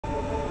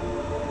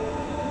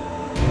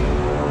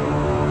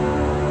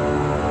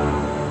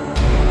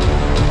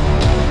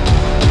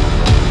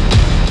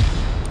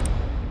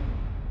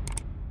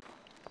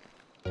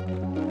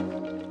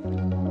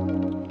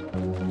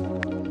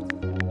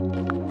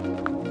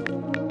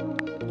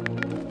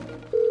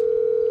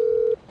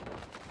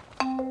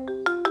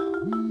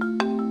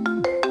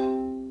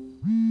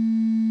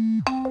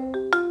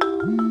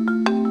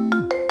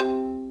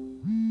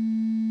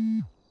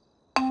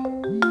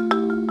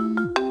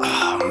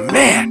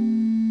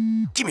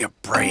Give me a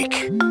break.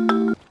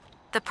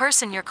 The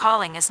person you're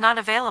calling is not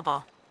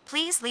available.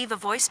 Please leave a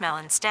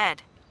voicemail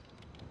instead.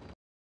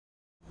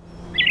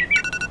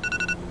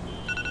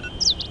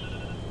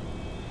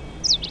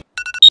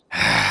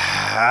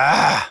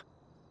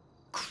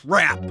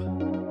 Crap.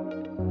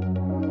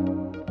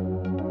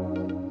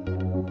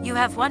 You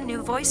have one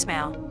new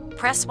voicemail.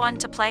 Press 1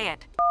 to play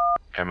it.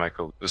 Hey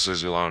Michael, this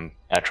is Elon.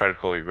 I tried to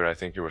call you, but I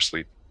think you were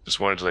asleep. Just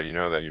wanted to let you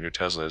know that your new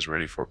Tesla is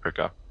ready for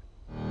pickup.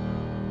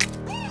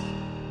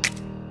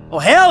 Oh,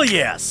 hell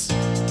yes!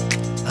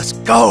 Let's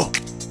go!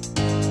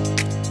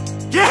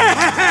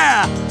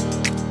 Yeah!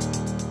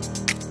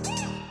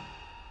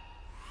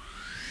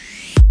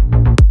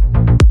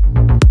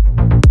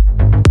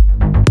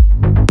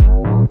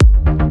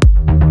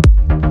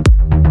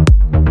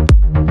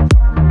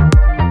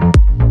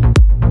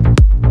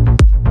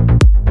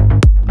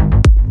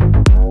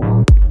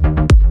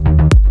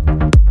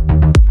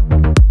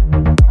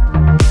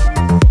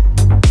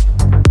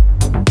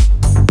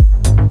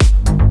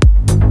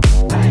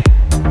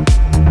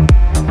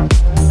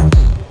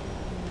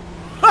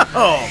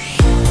 Oh!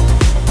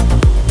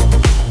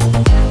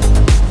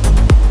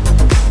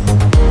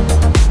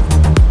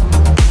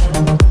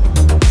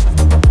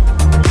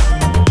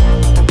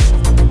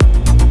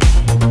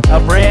 A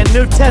brand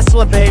new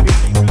Tesla, baby.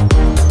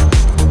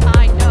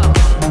 I know.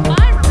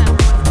 I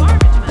remember when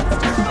garbage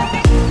men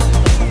started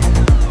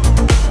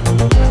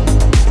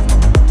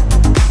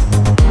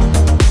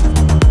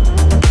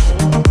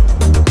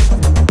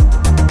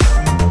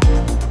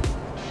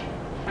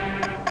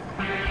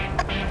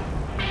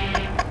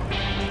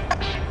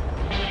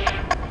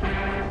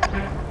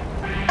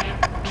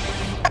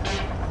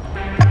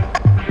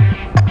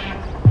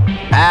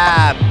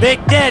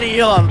Big Daddy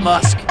Elon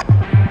Musk.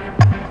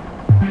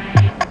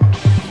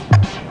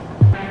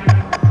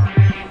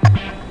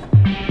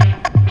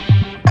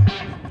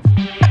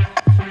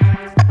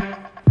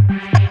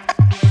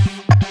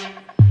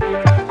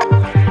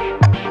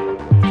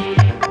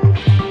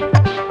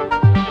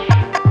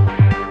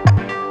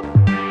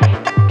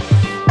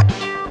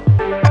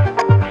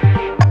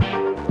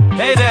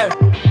 Hey there.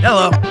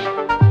 Hello.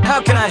 How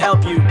can I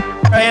help you?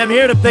 I am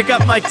here to pick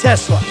up my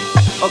Tesla.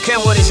 Okay,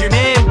 what is your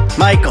name?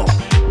 Michael.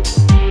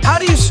 How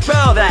do you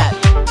spell that?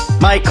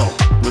 Michael,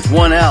 with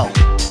one L.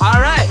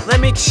 All right, let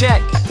me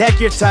check. Take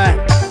your time.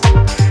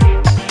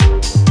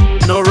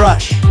 No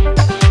rush.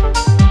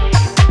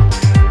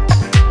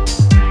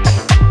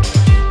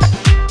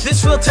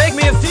 This will take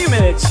me a few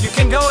minutes. You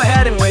can go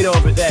ahead and wait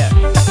over there.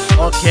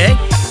 Okay.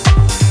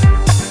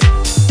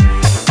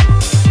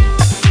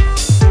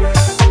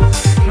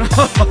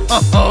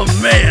 Oh,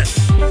 man.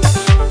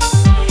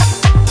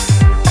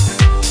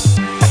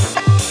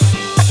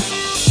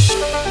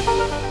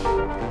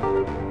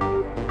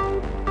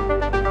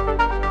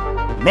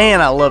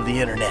 Man, I love the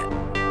internet.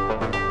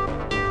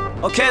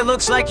 Okay,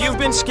 looks like you've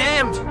been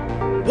scammed.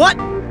 What?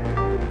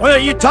 What are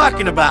you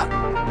talking about?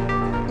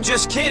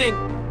 Just kidding.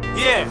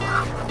 Here.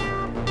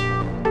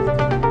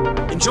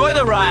 Enjoy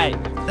the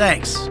ride.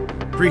 Thanks.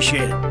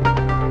 Appreciate it.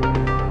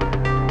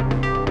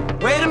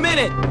 Wait a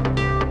minute.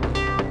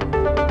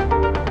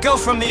 Go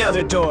from the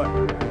other door.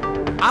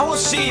 I will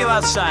see you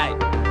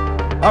outside.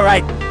 All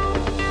right.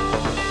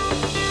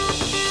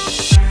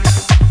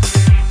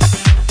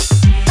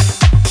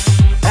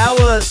 That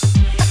was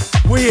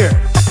weird.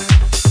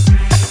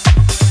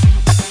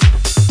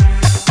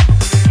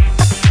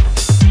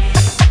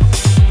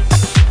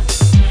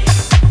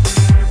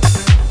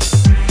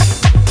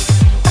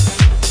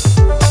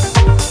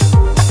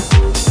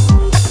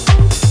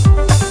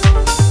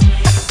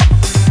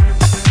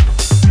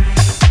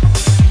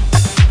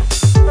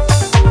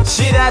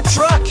 See that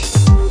truck?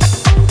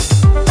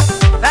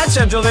 That's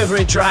a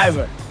delivery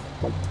driver.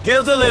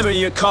 He'll deliver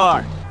your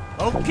car.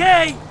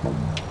 Okay.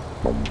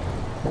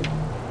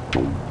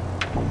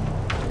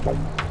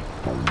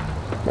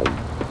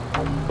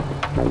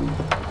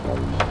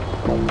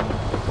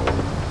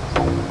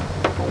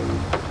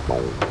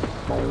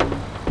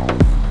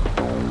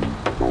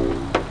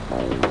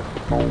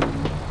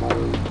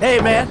 Hey,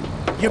 man,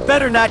 you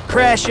better not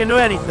crash into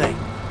anything.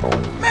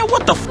 Man,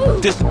 what the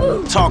f this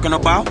talking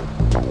about?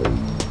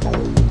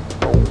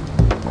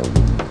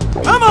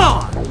 Come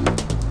on!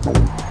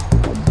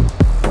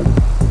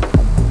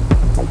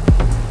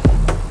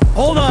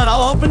 Hold on,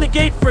 I'll open the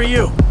gate for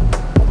you.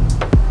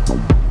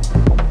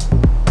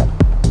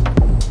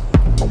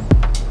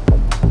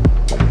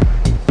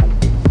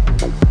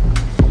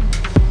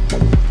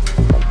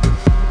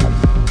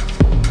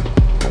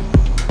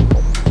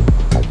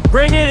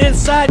 Bring it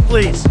inside,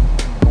 please.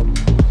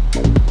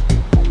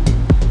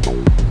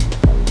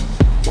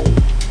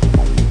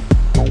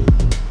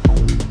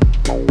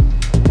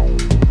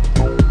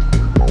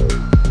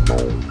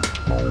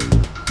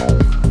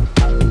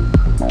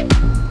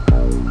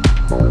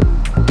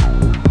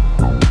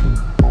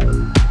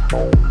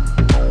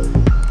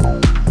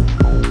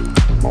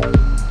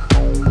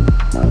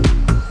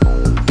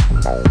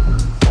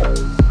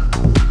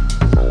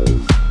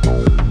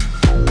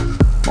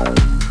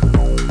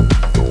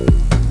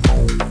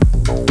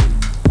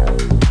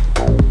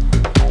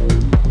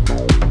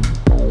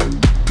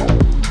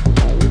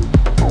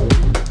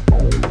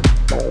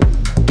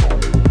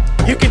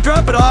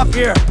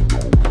 here.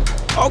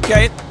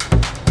 Okay.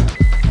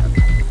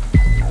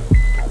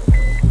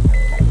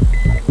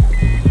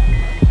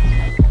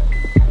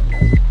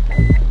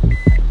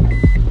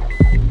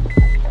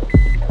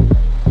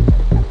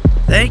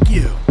 Thank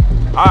you.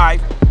 All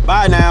right.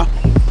 Bye now.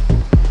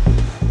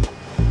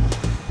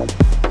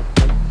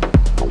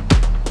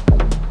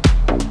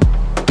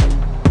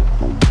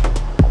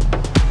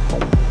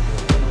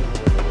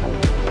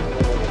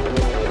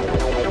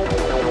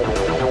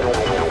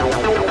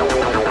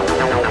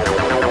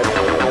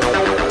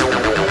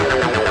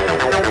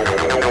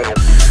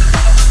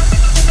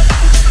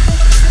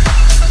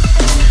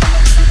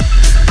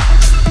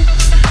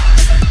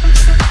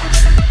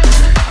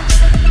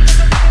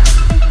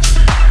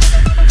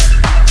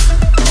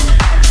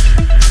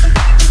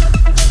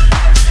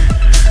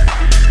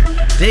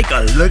 Take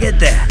a look at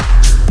that.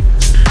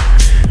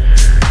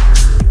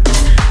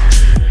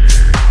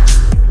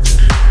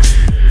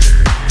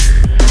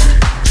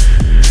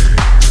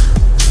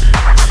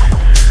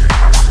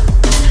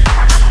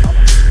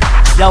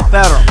 Del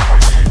Perro.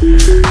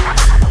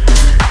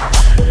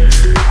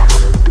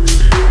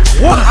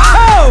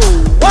 Whoa!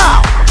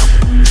 Wow!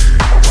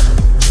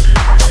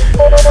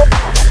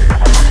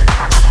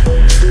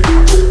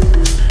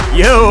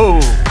 Yo!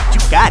 You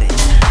got it.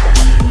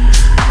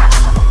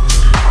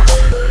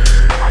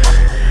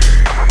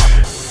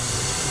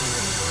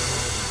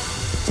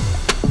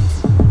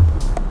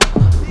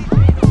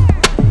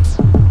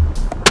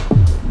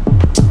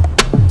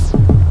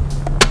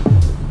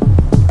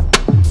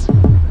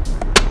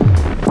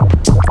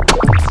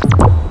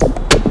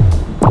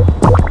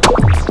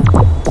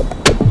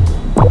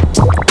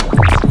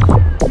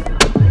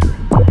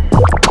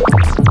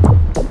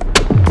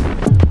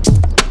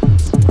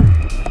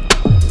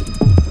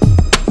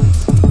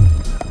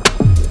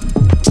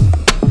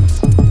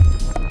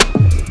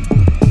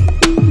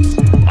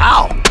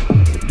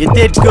 You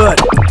did good.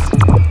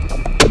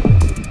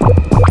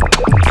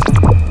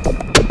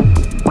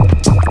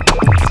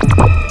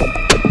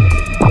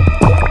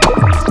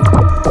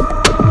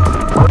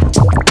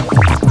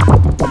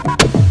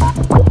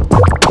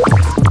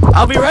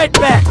 I'll be right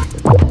back.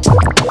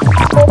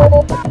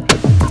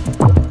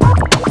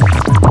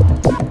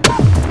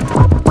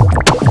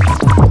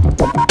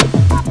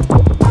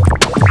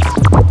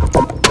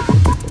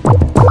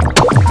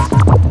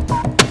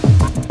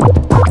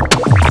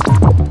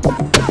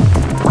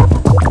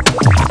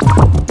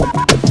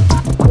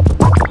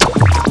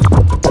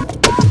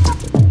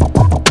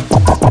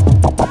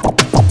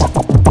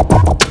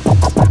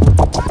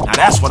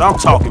 That's what I'm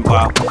talking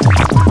about.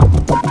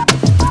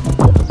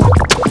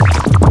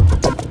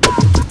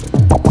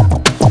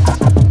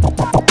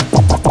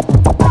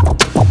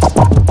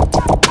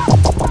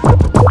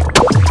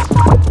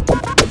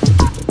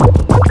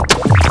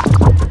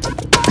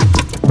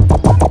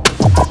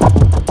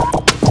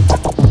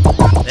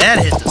 That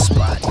hit the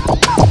spot.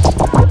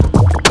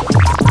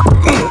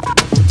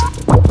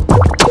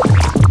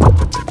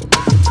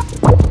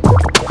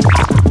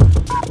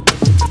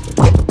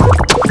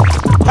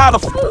 How the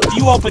f do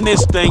you open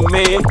this thing,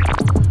 man?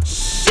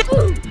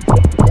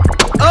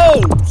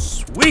 Oh,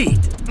 sweet.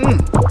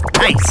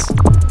 Nice.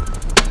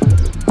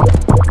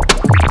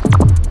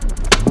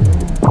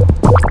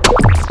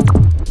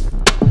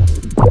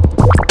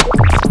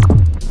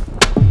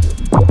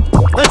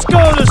 Let's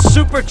go to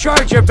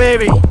Supercharger,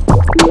 baby.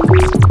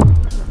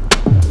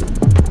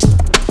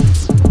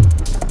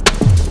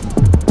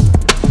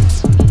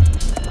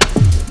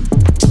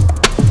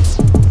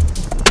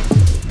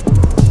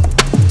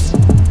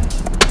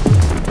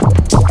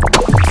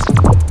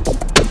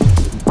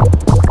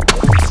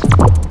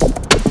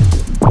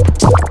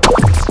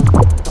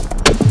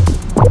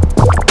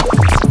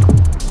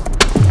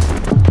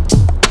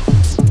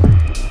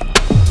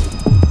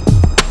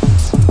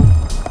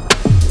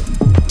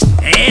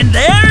 And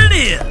there it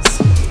is!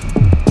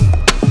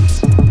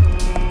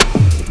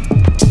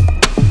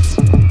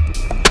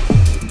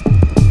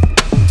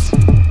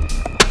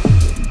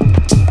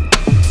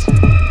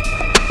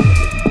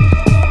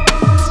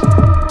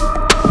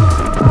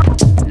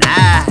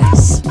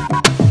 Nice!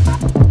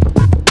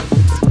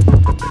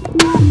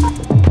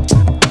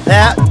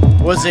 That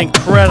was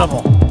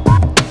incredible.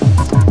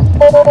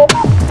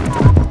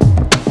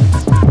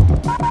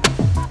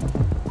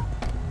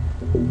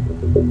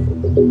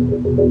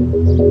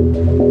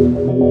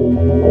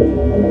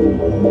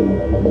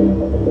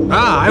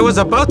 I was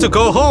about to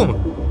go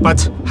home,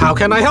 but how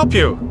can I help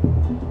you?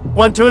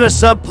 One tuna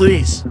sub,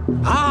 please.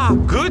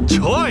 Good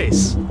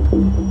choice.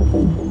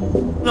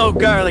 No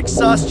garlic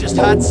sauce, just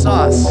hot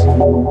sauce.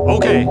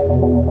 Okay.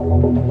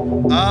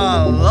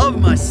 I love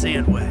my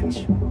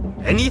sandwich.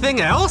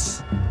 Anything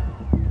else?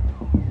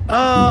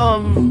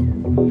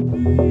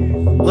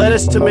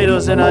 Lettuce,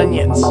 tomatoes, and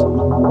onions.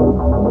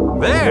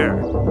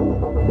 There.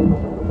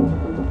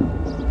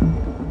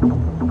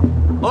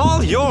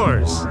 All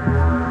yours.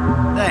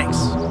 Thanks.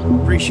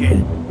 Appreciate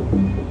it.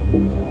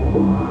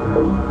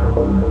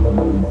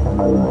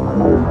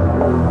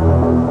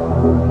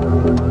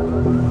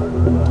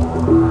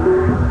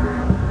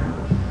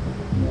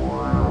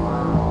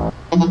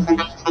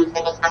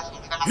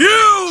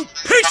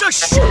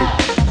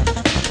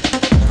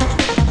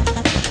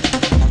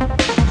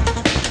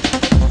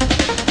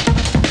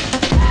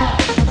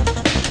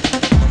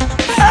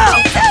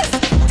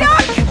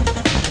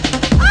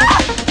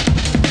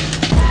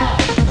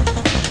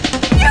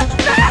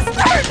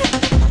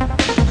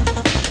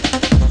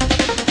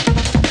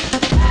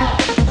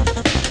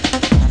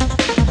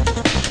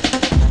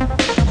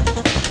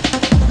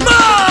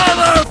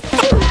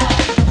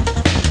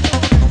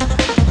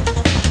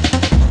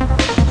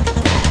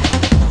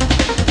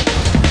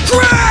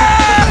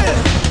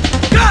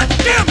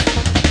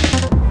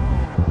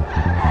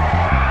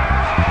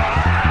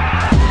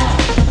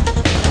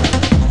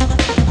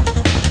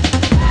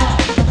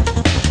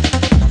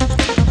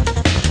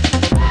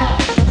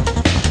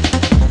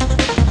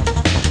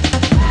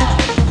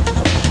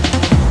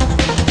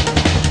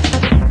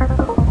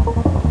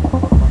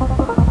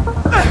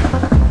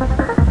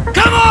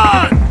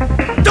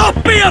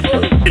 a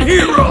f***ing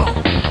hero!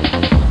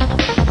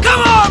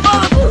 Come on,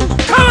 mother...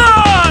 Come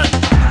on!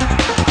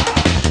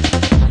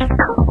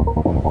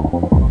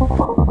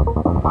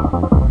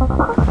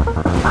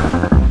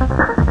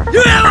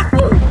 You have a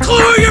f***ing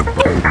clue who you're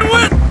f***ing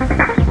with?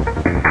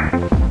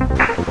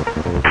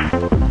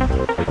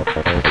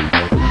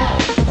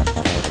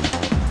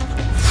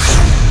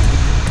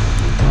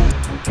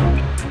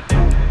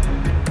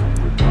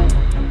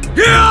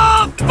 You're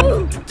all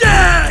f***ing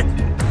dead!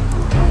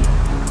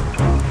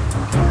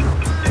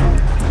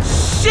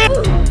 Shit!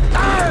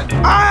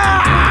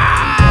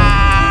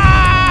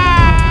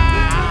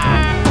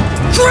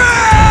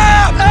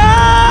 Crap!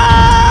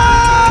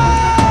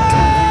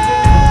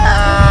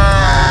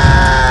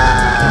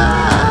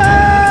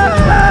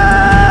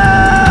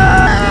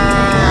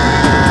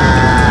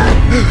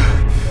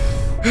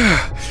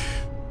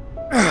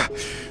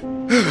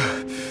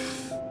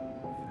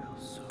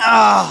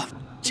 Ah,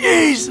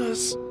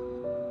 Jesus!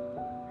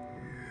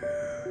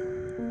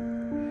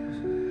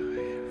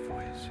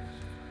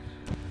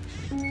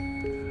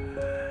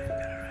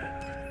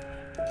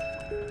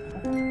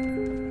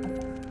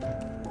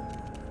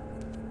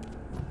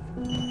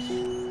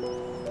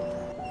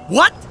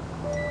 What?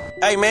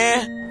 Hey,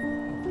 man.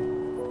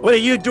 What are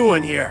you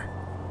doing here?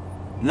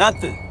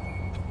 Nothing.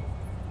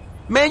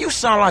 Man, you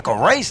sound like a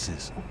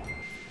racist.